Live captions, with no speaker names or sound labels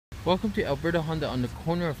Welcome to Alberta Honda on the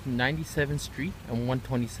corner of 97th Street and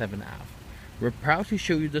 127 Ave. We're proud to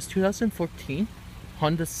show you this 2014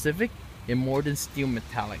 Honda Civic in Modern Steel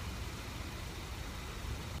Metallic.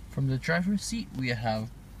 From the driver's seat, we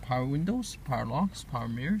have power windows, power locks, power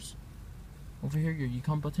mirrors. Over here, your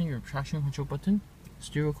econ button, your traction control button,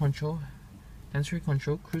 stereo control, hands-free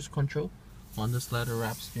control, cruise control, Honda's leather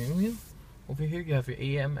wrap steering wheel. Over here, you have your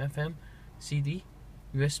AM, FM, CD,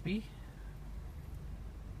 USB.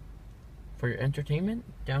 For your entertainment,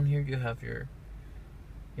 down here you have your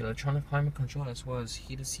electronic climate control as well as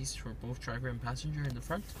heated seats for both driver and passenger in the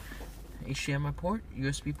front. HDMI port,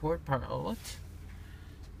 USB port, power outlet.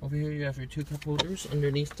 Over here you have your two cup holders.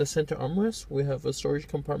 Underneath the center armrest, we have a storage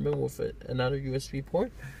compartment with another USB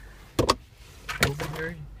port. Over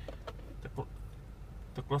here,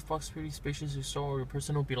 the glove box is pretty spacious to store all your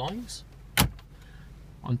personal belongings.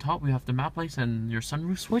 On top we have the map lights and your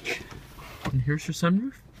sunroof switch. And here's your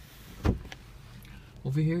sunroof.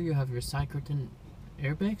 Over here you have your side curtain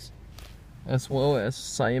airbags, as well as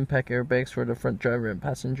side impact airbags for the front driver and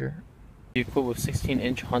passenger. You're equipped with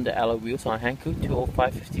 16-inch Honda alloy wheels on Hankook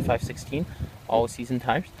 205/55/16, all season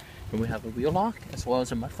tires. And we have a wheel lock, as well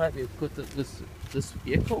as a mud flap. We equipped this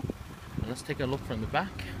vehicle. And let's take a look from the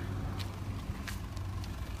back.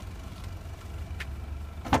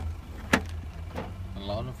 A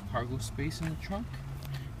lot of cargo space in the trunk.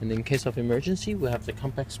 And in case of emergency, we have the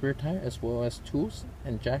compact spare tire as well as tools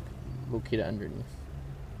and jack located underneath.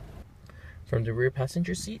 From the rear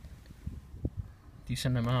passenger seat,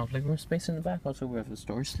 decent amount of legroom space in the back. Also, we have a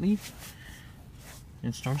storage sleeve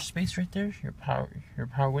and storage space right there. Your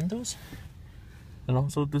power windows, and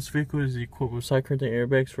also this vehicle is equipped with side curtain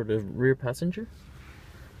airbags for the rear passenger.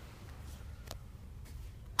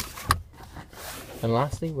 And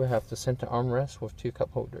lastly, we have the center armrest with two cup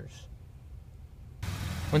holders.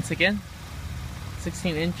 Once again,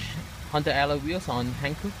 16-inch Honda alloy wheels on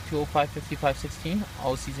Hankook 205/55/16,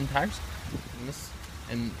 all season tires.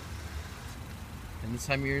 And the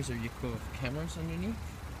side mirrors are equipped with cameras underneath.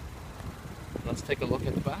 Let's take a look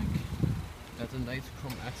at the back. That's a nice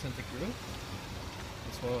chrome accented grille,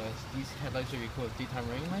 as well as these headlights are equipped with daytime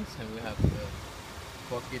running lights, and we have the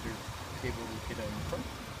 12-gauge cable located in front.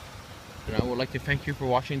 And I would like to thank you for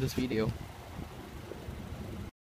watching this video.